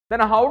Then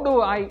how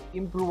do I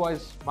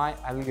improvise my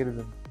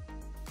algorithm?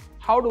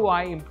 How do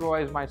I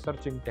improvise my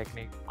searching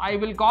technique? I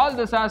will call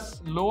this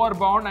as lower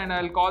bound and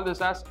I will call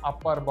this as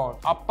upper bound.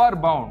 Upper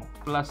bound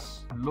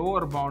plus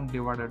lower bound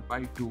divided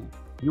by 2.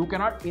 You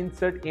cannot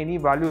insert any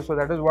value, so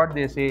that is what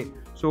they say.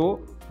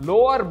 So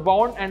lower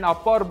bound and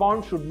upper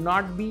bound should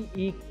not be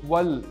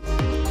equal.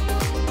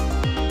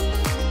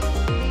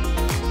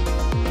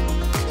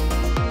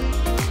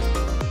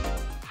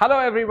 Hello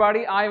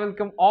everybody, I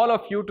welcome all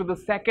of you to the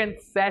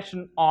second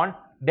session on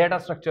Data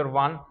Structure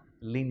 1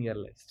 Linear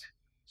List.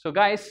 So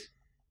guys,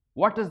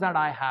 what is that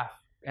I have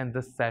in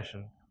this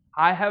session?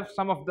 I have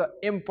some of the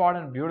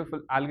important, beautiful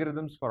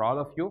algorithms for all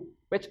of you,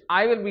 which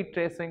I will be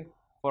tracing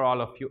for all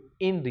of you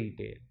in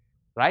detail,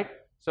 right?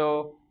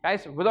 So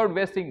guys, without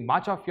wasting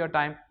much of your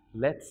time,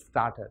 let's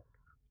start it.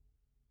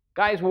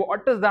 Guys,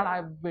 what is that I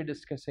will be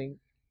discussing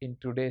in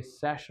today's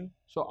session?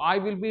 So I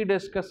will be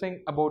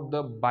discussing about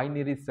the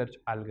binary search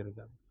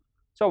algorithm.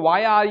 So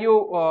why are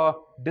you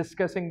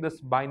discussing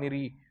this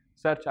binary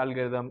search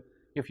algorithm?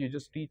 If you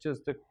just teach us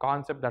the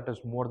concept, that is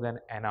more than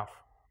enough.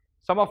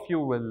 Some of you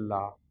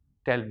will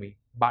tell me,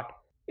 but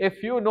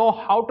if you know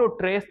how to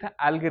trace the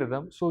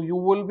algorithm, so you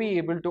will be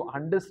able to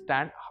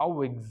understand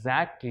how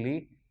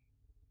exactly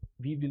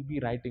we will be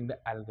writing the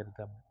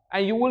algorithm,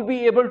 and you will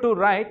be able to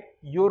write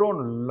your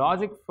own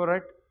logic for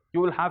it. You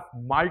will have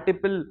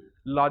multiple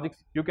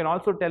logics. You can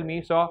also tell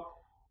me, so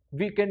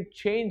we can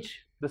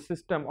change the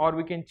system or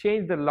we can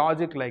change the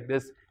logic like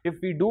this.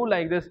 If we do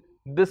like this,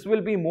 this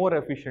will be more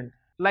efficient.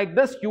 Like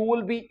this, you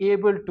will be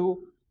able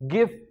to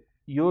give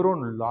your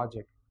own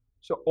logic.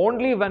 So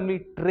only when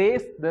we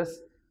trace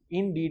this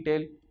in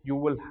detail, you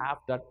will have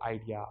that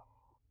idea,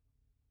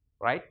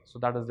 right? So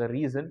that is the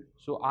reason.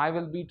 So I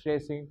will be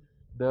tracing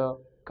the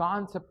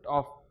concept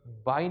of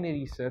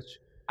binary search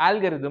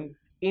algorithm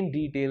in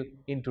detail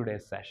in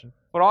today's session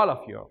for all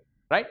of you,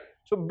 right?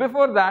 So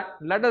before that,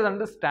 let us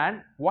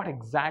understand what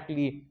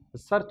exactly the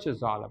search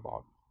is all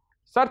about.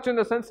 Search in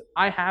the sense,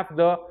 I have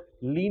the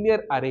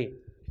linear array.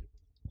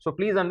 So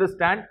please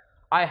understand,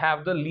 I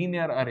have the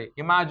linear array.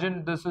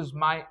 Imagine this is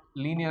my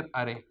linear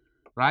array,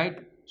 right?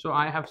 So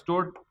I have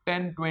stored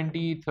 10,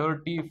 20,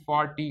 30,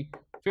 40,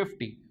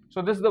 50.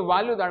 So this is the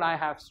value that I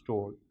have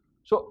stored.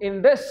 So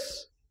in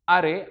this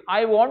array,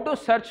 I want to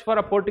search for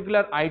a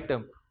particular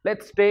item.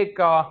 Let's take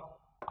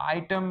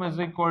item is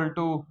equal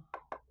to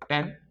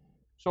 10.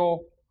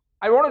 So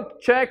I want to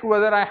check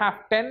whether I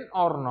have 10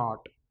 or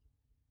not.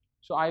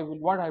 So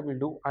what I will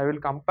do, I will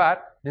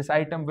compare this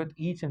item with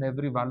each and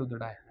every value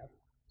that I have.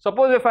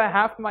 Suppose if I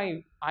have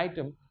my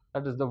item,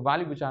 that is the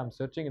value which I am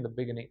searching in the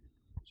beginning.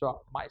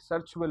 So my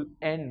search will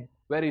end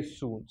very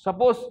soon.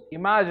 Suppose,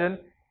 imagine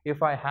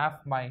if I have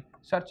my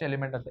search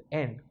element at the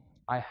end,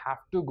 I have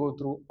to go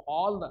through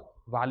all the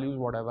values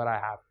whatever I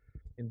have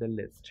in the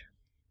list.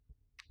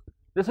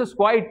 This is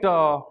quite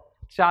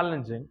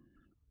challenging.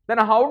 Then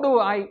how do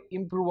I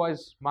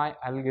improvise my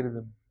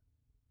algorithm?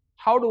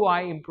 How do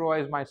I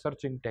improvise my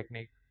searching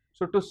technique?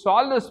 So to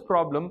solve this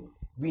problem,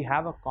 we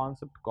have a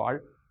concept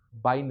called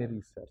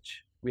binary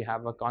search. We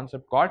have a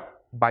concept called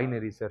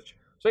binary search.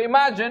 So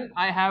imagine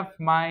I have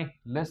my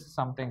list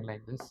something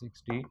like this,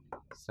 60,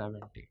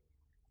 70,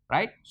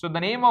 right? So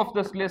the name of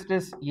this list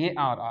is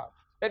ARR.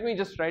 Let me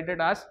just write it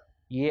as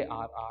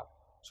ARR.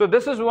 So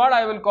this is what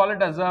I will call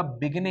it as a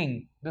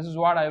beginning. This is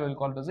what I will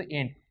call it as the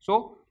end.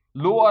 So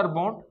lower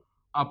bound,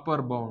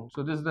 upper bound.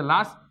 So this is the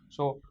last.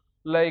 So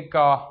like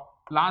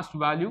last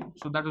value.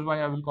 So that is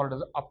why I will call it as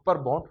the upper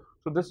bound.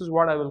 So this is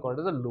what I will call it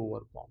as a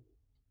lower bound.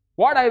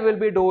 What I will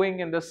be doing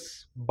in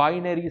this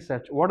binary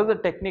search, what is the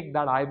technique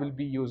that I will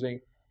be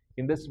using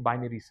in this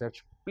binary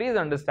search? Please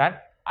understand,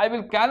 I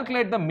will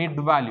calculate the mid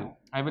value.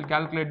 I will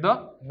calculate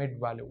the mid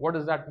value. What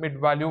is that mid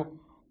value?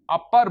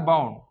 Upper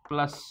bound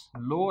plus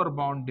lower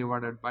bound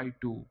divided by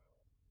 2,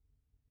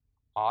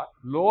 or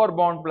lower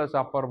bound plus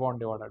upper bound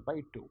divided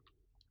by 2.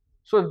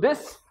 So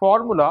this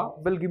formula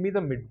will give me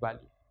the mid value.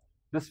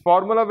 This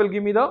formula will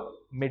give me the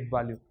mid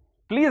value.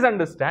 Please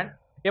understand,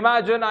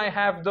 imagine I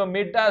have the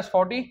mid as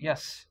 40.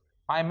 Yes,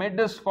 my mid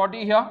is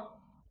 40 here.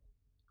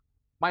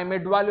 My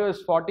mid value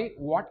is 40.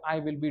 What I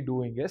will be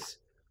doing is,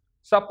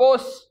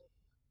 suppose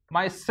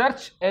my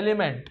search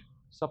element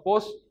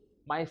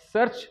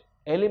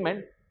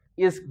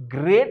is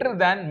greater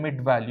than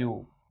mid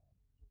value.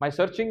 My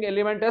searching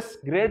element is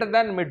greater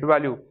than mid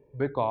value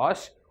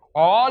because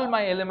all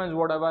my elements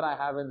whatever I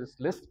have in this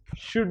list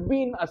should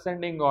be in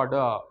ascending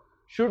order,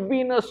 should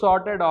be in a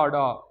sorted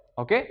order.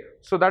 Okay,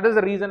 so that is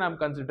the reason I am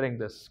considering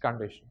this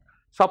condition.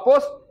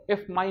 Suppose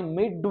if my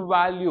mid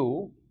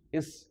value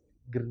is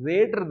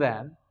greater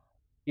than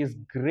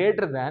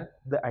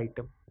the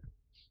item.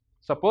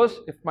 Suppose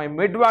if my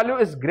mid value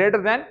is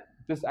greater than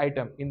this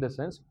item, in the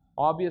sense,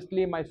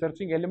 obviously my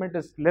searching element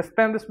is less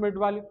than this mid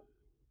value,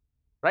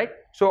 right?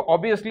 So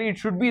obviously it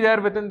should be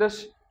there within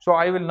this. So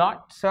I will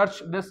not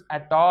search this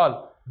at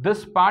all.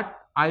 This part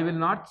I will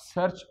not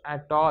search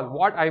at all.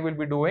 What I will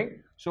be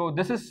doing, so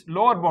this is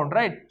lower bound,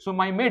 right? So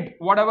my mid,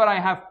 whatever I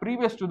have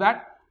previous to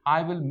that,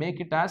 I will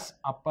make it as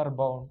upper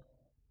bound.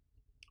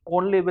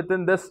 Only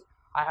within this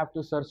I have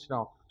to search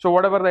now. So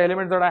whatever the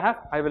elements that I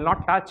have, I will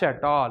not touch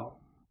at all.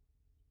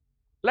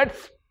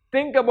 Let's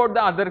think about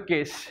the other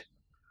case.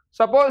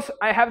 Suppose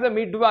I have the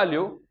mid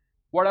value,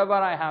 whatever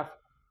I have,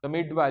 the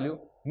mid value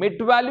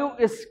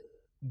is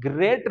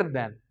greater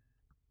than,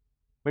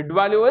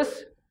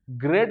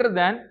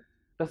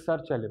 the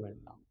search element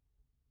now.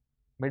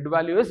 Mid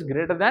value is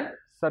greater than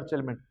search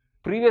element.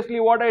 Previously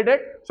what I did,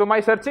 so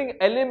my searching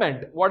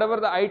element, whatever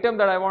the item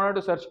that I wanted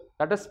to search,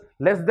 that is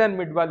less than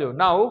mid value.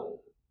 Now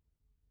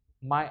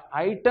my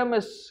item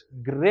is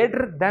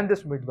greater than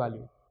this mid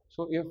value.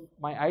 So if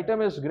my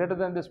item is greater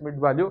than this mid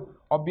value,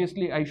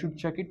 obviously I should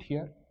check it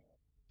here.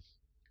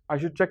 I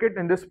should check it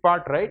in this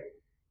part, right?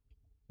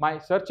 My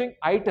searching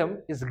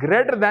item is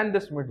greater than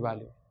this mid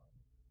value,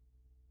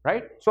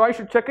 right? So I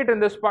should check it in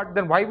this part.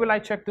 Then why will I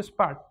check this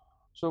part?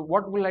 So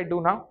what will I do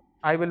now?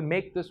 I will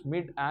make this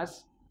mid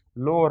as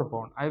lower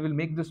bound.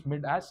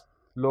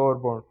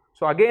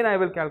 So again I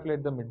will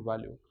calculate the mid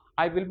value.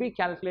 I will be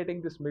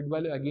calculating this mid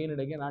value again and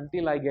again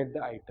until I get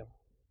the item.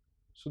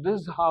 So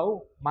this is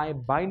how my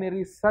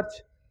binary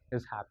search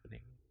is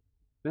happening.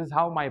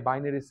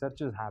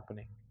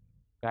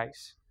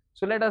 Guys.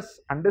 So let us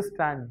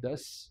understand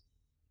this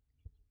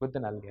with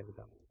an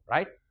algorithm,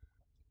 right?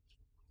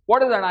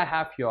 What is that I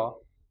have here?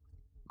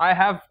 I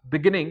have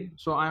beginning,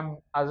 so I am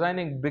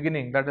assigning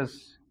beginning, that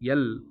is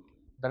L,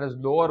 that is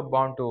lower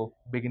bound to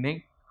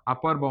beginning,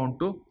 upper bound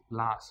to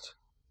last.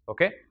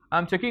 Okay, I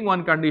am checking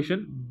one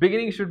condition,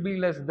 beginning should be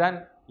less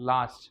than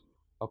last.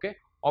 Okay,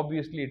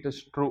 obviously it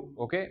is true.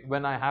 Okay,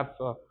 when I have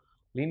a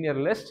linear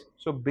list,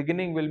 so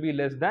beginning will be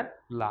less than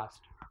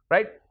last,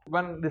 right?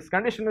 When this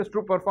condition is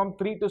true, perform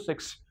 3 to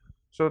 6.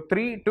 So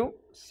 3 to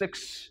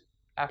 6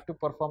 I have to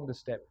perform this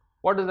step.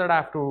 What does that I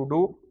have to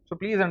do? So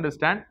please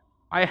understand,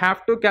 I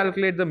have to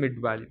calculate the mid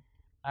value.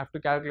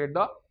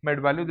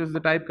 This is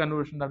the type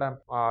conversion that I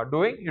am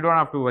doing. You don't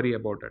have to worry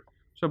about it.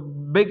 So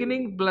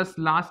beginning plus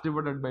last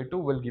divided by 2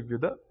 will give you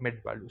the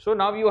mid value. So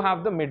now you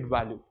have the mid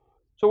value.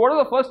 So what is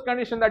the first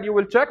condition that you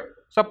will check?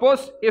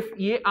 Suppose if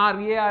AR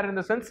in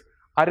the sense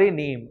array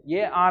name,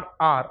 ARR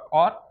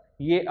or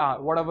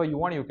AR, whatever you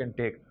want you can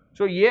take.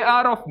 So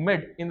AR of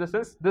mid in the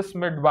sense this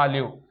mid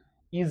value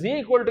is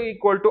equal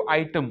to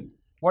item,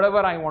 whatever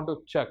I want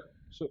to check.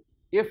 So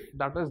if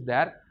that is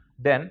there,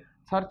 then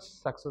search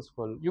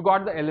successful. You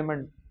got the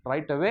element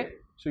right away,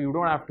 so you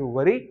don't have to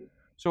worry.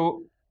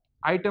 So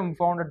item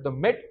found at the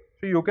mid,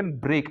 so you can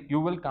break.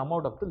 You will come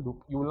out of the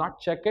loop. You will not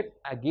check it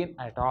again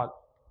at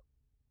all,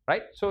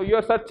 right? So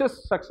your search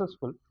is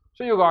successful.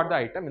 So you got the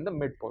item in the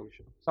mid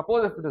position.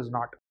 Suppose if it is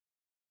not.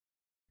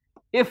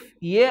 If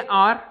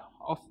AR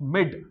of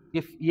mid,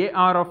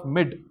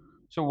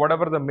 so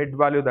whatever the mid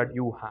value that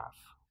you have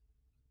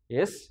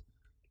is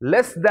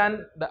less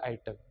than the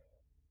item.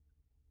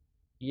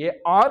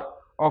 AR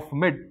of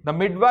mid, the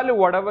mid value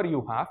whatever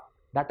you have,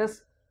 that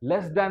is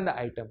less than the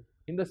item.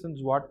 In the sense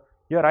what?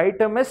 Your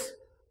item is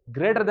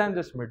greater than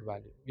this mid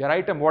value. Your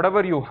item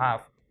whatever you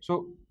have,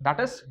 so that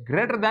is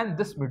greater than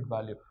this mid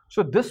value.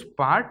 So this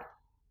part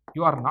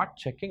you are not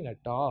checking at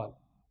all.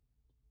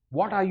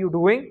 What are you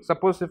doing?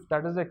 Suppose if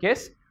that is the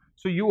case,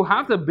 so you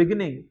have the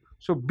beginning.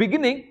 So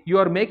beginning you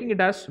are making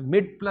it as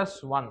mid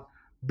plus 1.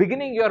 This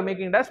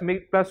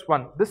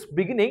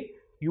beginning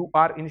you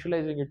are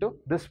initializing it to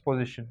this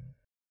position.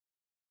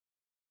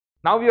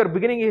 Now your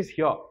beginning is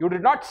here. You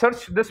did not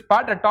search this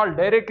part at all.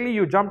 Directly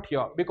you jumped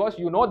here because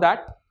you know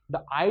that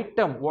the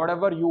item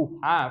whatever you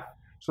have,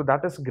 so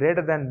that is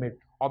greater than mid.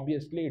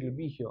 Obviously it will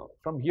be here.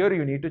 From here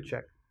you need to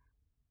check.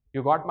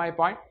 You got my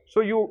point?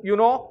 So you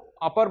know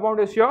upper bound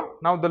is here.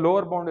 Now the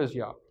lower bound is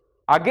here.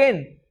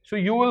 Again, so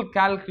you will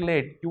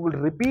calculate. You will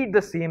repeat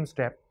the same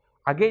step.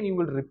 Again you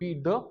will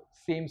repeat the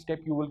same step.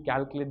 You will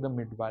calculate the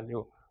mid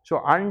value.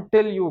 So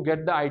until you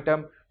get the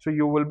item, so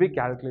you will be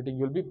calculating.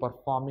 You will be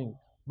performing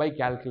by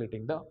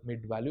calculating the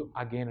mid value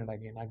again and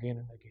again.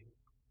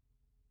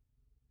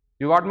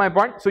 You got my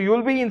point? So you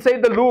will be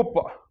inside the loop.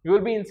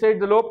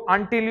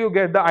 Until you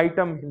get the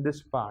item in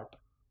this part.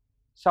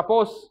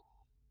 Suppose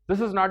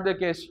this is not the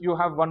case. You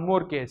have one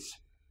more case.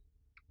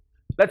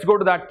 Let's go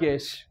to that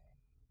case.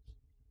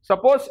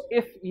 Suppose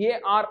if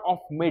AR of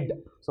mid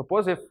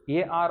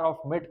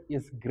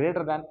is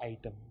greater than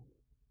item.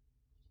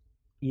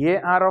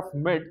 AR of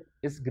mid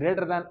is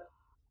greater than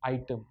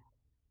item.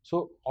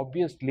 So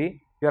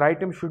obviously your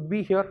item should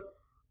be here.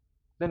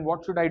 Then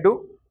what should I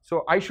do?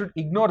 So I should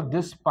ignore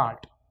this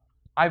part.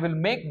 I will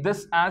make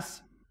this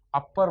as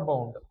upper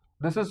bound.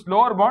 This is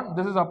lower bound,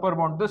 this is upper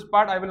bound. This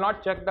part I will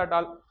not check at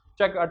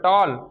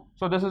all.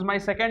 So this is my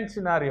second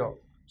scenario.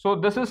 So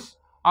this is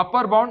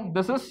upper bound,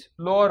 this is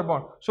lower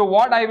bound. So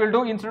what I will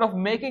do, instead of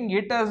making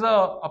it as a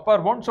upper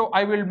bound, so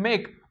I will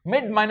make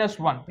mid minus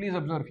 1. Please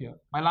observe here.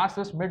 My last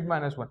is mid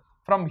minus 1.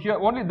 From here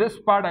only this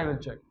part I will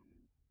check.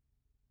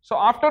 So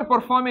after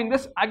performing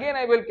this, again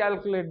I will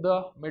calculate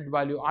the mid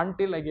value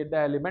until I get the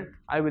element.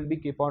 I will be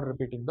keep on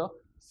repeating the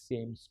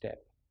same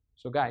step.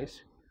 So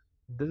guys,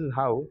 this is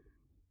how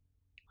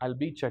I'll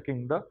be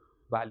checking the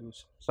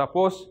values.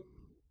 Suppose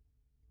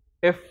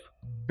if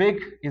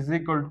big is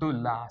equal to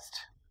last,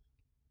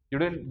 You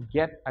didn't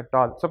get at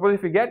all. Suppose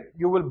if you get,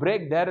 you will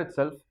break there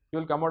itself. You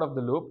will come out of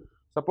the loop.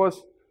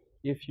 Suppose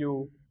if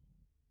you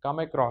come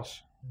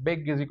across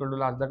big is equal to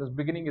last, that is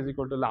beginning is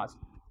equal to last,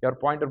 your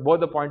pointer, both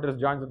the pointers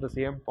joins at the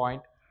same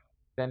point,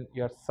 then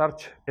your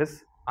search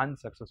is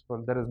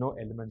unsuccessful. There is no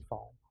element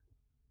found.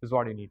 This is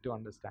what you need to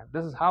understand.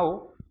 This is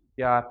how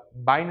your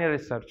binary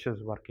search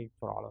is working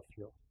for all of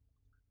you,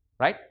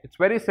 right? It's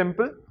very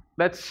simple.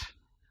 Let's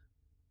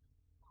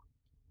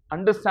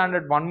understand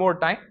it one more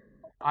time.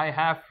 I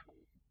have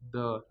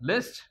the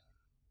list.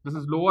 This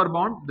is lower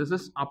bound. This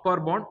is upper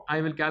bound.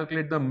 I will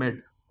calculate the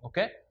mid.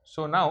 Okay.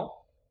 So now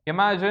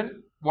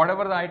imagine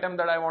whatever the item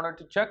that I wanted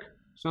to check.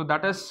 So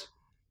that is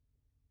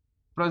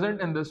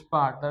present in this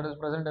part. That is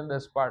present in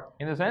this part.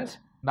 In the sense,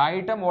 the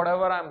item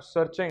whatever I am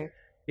searching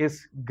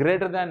is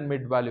greater than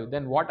mid value.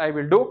 Then what I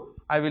will do?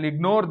 I will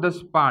ignore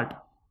this part.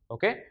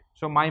 Okay.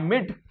 So my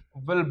mid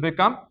will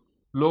become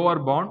lower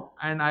bound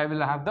and I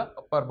will have the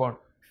upper bound.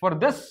 For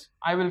this,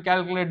 I will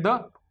calculate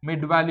the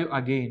mid value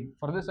again.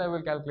 For this, I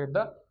will calculate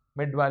the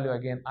mid value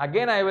again.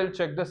 Again, I will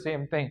check the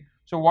same thing.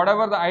 So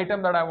whatever the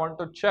item that I want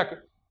to check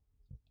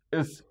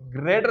is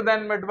greater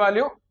than mid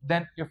value,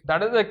 then if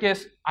that is the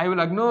case, I will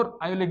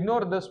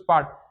ignore this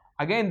part.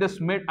 Again, this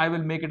mid, I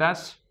will make it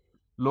as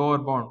lower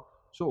bound.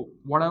 So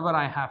whatever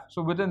I have.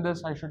 So within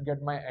this, I should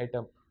get my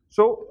item.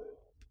 So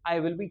I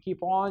will be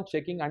keep on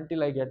checking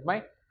until I get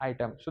my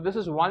item. So this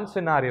is one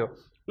scenario.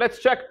 Let's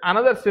check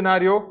another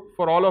scenario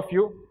for all of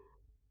you.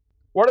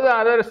 What is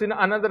the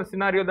another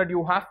scenario that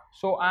you have?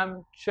 So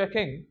I'm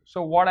checking.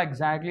 So what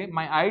exactly?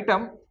 My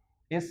item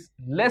is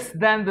less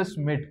than this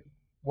mid.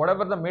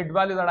 Whatever the mid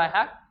value that I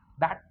have,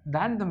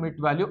 than the mid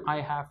value,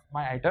 I have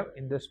my item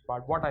in this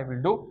part. What I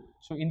will do?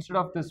 So instead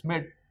of this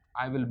mid,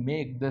 I will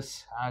make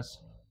this as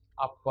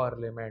upper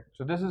limit.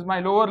 So this is my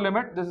lower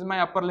limit. This is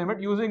my upper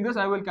limit. Using this,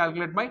 I will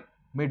calculate my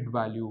mid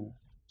value.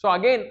 So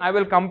again, I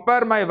will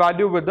compare my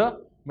value with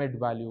the mid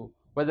value,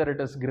 whether it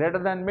is greater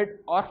than mid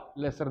or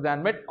lesser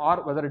than mid,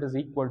 or whether it is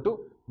equal to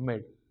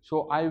mid.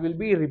 So I will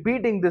be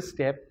repeating this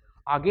step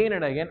again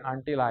and again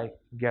until I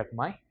get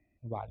my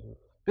value.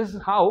 This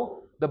is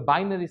how the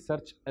binary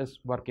search is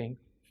working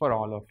for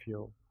all of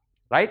you,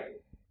 right?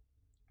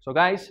 So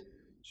guys,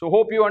 so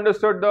hope you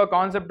understood the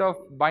concept of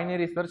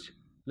binary search.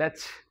 Let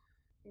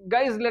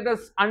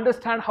us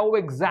understand how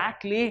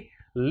exactly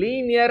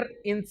linear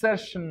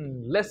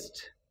insertion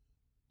list,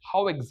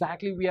 how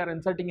exactly we are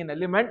inserting an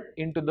element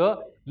into the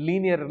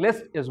linear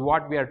list is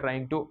what we are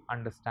trying to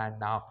understand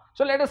now.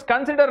 So let us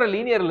consider a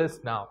linear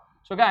list now.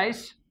 So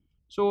guys,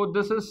 so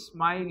this is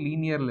my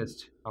linear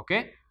list.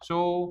 Okay,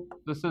 so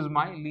this is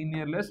my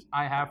linear list.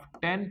 I have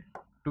 10,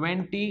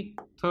 20,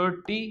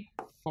 30,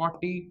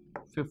 40,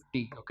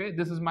 50. Okay,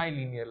 this is my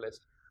linear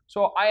list.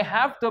 So I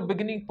have the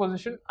beginning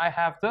position, I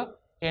have the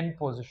end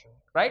position,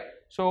 right?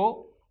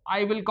 So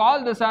I will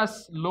call this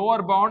as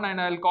lower bound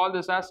and I will call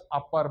this as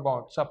upper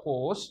bound.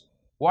 Suppose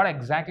what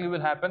exactly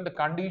will happen? The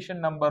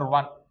condition number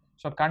 1.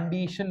 So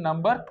condition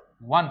number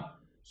 1.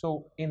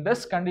 So in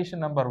this condition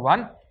number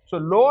 1, so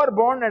lower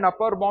bound and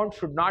upper bound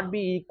should not be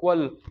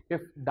equal.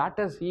 If that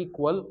is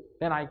equal,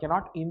 then I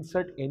cannot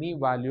insert any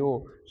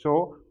value.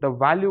 So the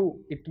value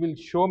it will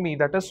show me,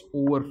 that is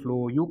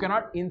overflow. You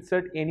cannot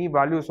insert any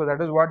value. So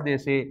that is what they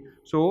say.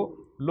 So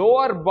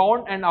lower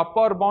bound and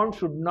upper bound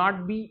should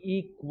not be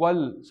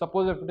equal.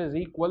 Suppose if it is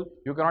equal,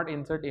 you cannot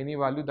insert any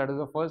value. That is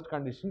the first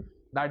condition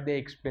that they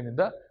explain in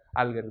the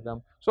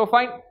algorithm. So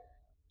fine.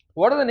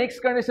 What are the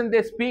next condition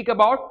they speak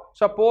about?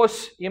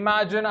 Suppose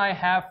imagine I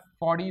have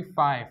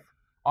 45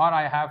 or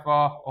I have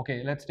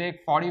okay, let's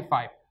take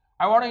 45.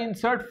 I want to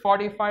insert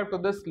 45 to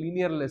this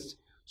linear list.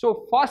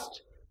 So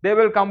first they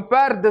will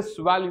compare this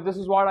value. This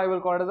is what I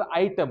will call it as an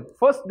item.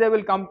 First they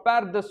will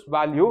compare this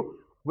value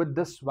with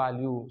this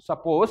value.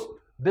 Suppose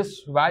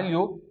this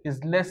value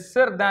is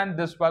lesser than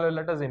this value,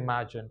 let us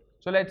imagine.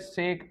 So let's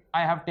say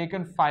I have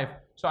taken 5.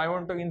 So I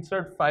want to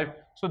insert 5.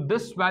 So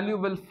this value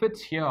will fit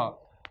here.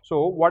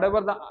 So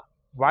whatever the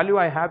value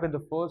I have in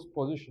the first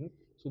position,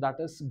 so that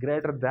is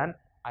greater than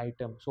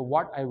item. So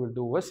what I will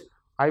do is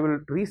I will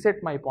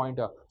reset my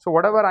pointer. So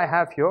whatever I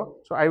have here,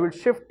 so I will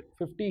shift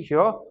 50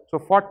 here. So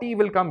 40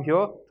 will come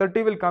here,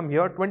 30 will come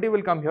here, 20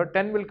 will come here,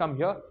 10 will come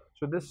here.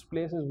 So this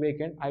place is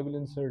vacant. I will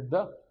insert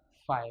the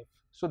 5.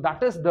 So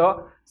that is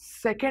the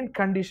second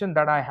condition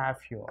that I have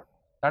here.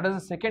 That is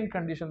the second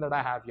condition that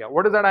I have here.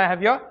 What is that I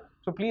have here?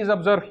 So please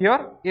observe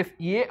here, if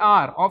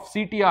AR of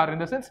CTR, in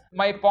the sense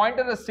my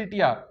pointer is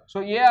CTR.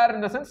 So AR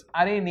in the sense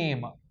array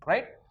name,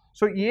 right?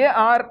 So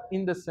AR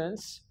in the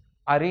sense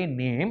array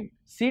name,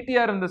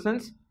 CTR in the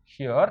sense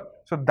here.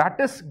 So that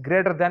is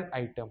greater than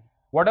item.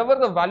 Whatever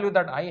the value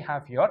that I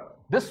have here,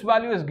 this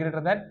value is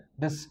greater than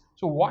this.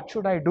 So what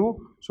should I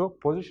do? So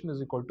position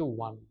is equal to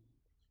 1.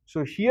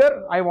 So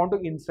here I want to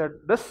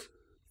insert this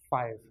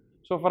 5.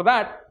 So for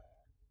that,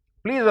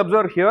 please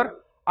observe here,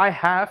 I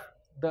have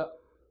the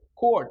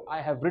code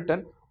I have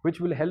written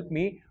which will help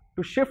me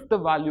to shift the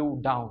value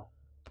down.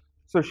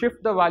 So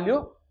shift the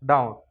value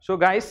down. So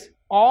guys,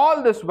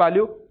 all this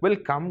value will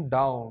come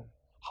down.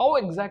 How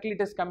exactly it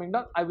is coming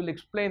down? I will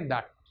explain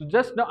that. So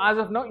just now, as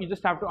of now, you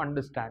just have to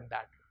understand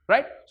that,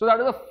 right? So that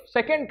is the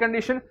second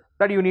condition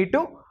that you need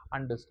to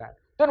understand.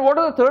 Then what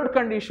is the third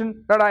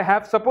condition that I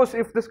have? Suppose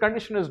if this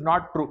condition is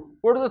not true,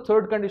 what is the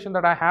third condition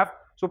that I have?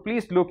 So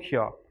please look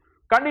here.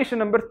 Condition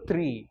number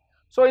 3.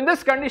 So in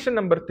this condition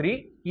number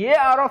 3,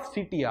 AR of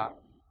CTR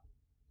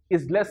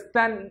is less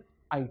than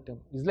item,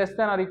 is less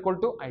than or equal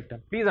to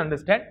item. Please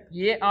understand,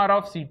 AR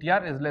of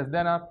CTR is less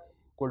than or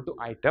equal to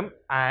item,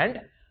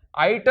 and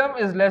item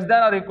is less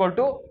than or equal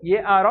to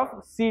AR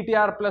of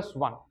CTR plus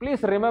 1.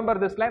 Please remember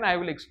this line. I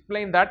will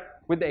explain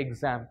that with the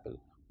example.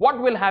 What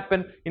will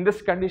happen in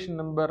this condition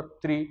number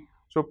 3?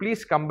 So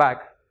please come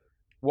back.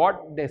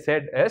 What they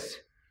said is,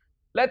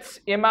 let's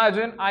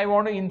imagine I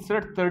want to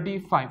insert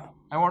 35.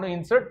 I want to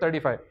insert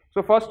 35.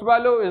 So first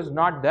value is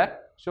not there.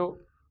 So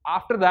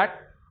after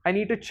that, I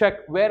need to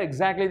check where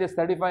exactly this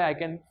 35 I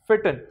can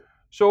fit in.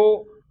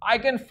 So I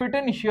can fit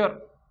in here.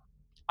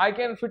 I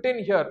can fit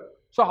in here.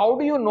 So how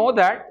do you know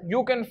that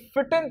you can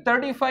fit in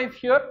 35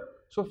 here?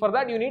 So for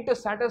that you need to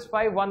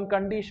satisfy one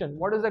condition.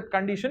 What is that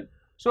condition?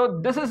 So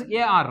this is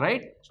AR,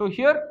 right? So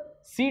here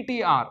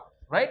CTR,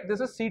 right? This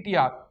is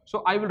CTR.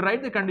 So I will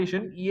write the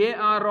condition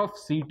AR of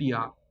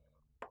CTR.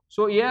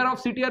 So AR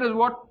of CTR is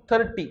what?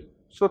 30.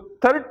 So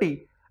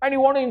 30, and you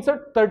want to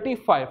insert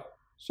 35.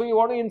 So you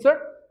want to insert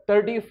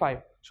 35.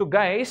 So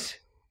guys,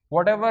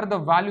 whatever the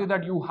value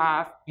that you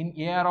have in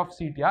AR of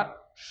CTR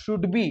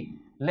should be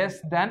less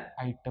than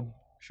item.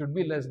 Should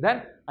be less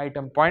than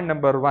item. Point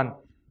number 1.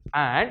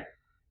 And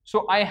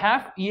so I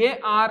have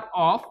AR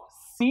of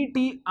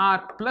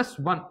CTR plus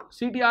 1.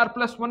 CTR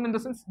plus 1 in the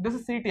sense, this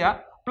is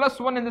CTR plus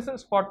 1 in the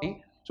sense 40.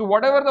 So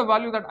whatever the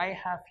value that I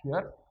have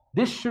here,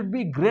 this should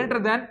be greater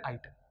than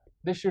item.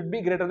 This should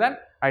be greater than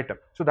item.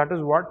 So that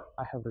is what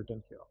I have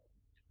written here.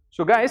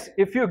 So guys,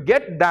 if you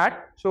get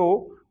that,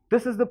 so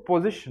this is the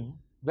position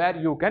where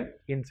you can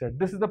insert.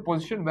 This is the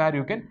position where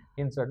you can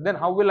insert. Then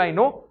how will I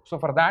know? So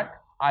for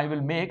that, I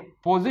will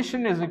make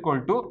position is equal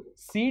to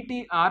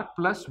CTR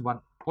plus 1.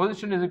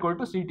 Position is equal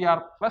to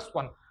CTR plus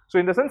 1. So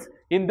in the sense,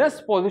 in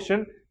this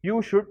position,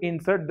 you should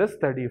insert this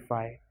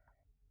 35.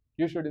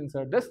 You should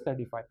insert this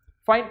 35.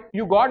 Fine.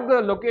 You got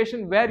the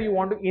location where you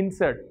want to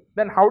insert.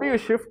 Then how do you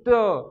shift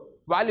the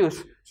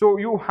values? So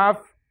you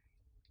have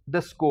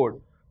this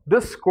code.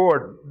 This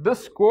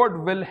code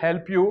will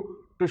help you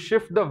to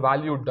shift the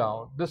value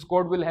down. This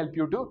code will help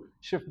you to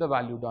shift the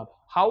value down.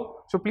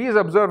 How? So please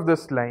observe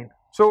this line.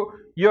 So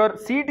your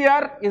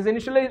CTR is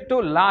initialized to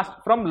last.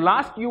 From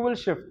last you will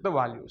shift the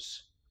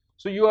values.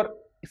 So your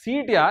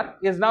CTR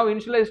is now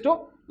initialized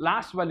to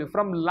last value.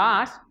 From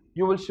last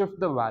you will shift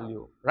the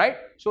value, right?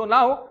 So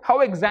now how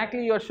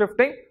exactly you are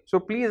shifting? So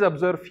please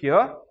observe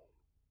here.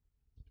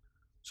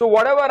 So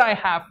whatever I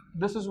have,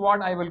 this is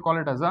what I will call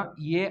it as a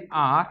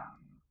AR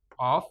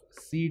of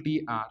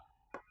CTR.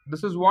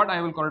 This is what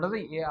I will call it as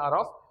a AR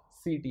of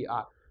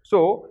CTR.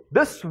 So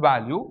this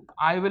value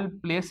I will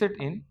place it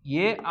in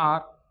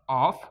AR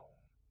of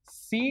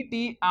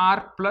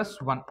CTR plus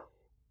 1.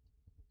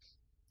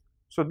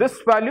 So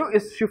this value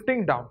is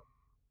shifting down.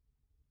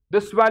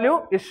 This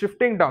value is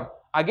shifting down.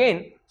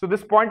 Again, so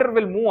this pointer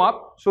will move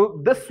up.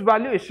 So this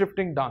value is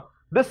shifting down.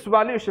 This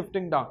value is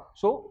shifting down.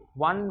 So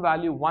one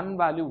value,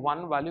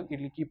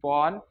 it will keep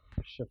on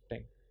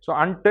shifting. So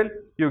until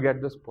you get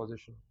this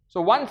position.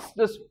 So once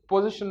this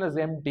position is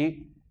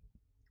empty,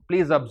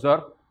 please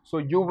observe. So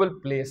you will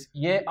place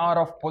AR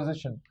of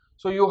position.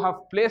 So you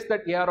have placed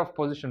that AR of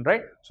position,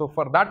 right? So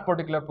for that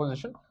particular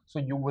position, so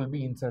you will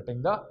be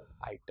inserting the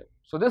item.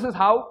 So this is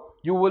how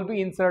you will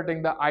be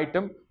inserting the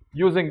item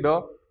using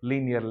the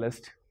linear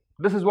list.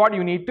 This is what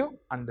you need to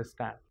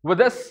understand. With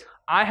this,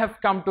 I have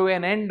come to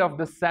an end of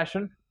this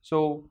session.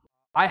 So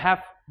I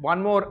have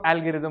one more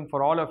algorithm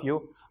for all of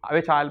you,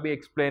 which I'll be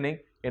explaining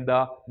in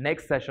the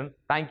next session.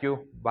 Thank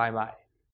you. Bye-bye.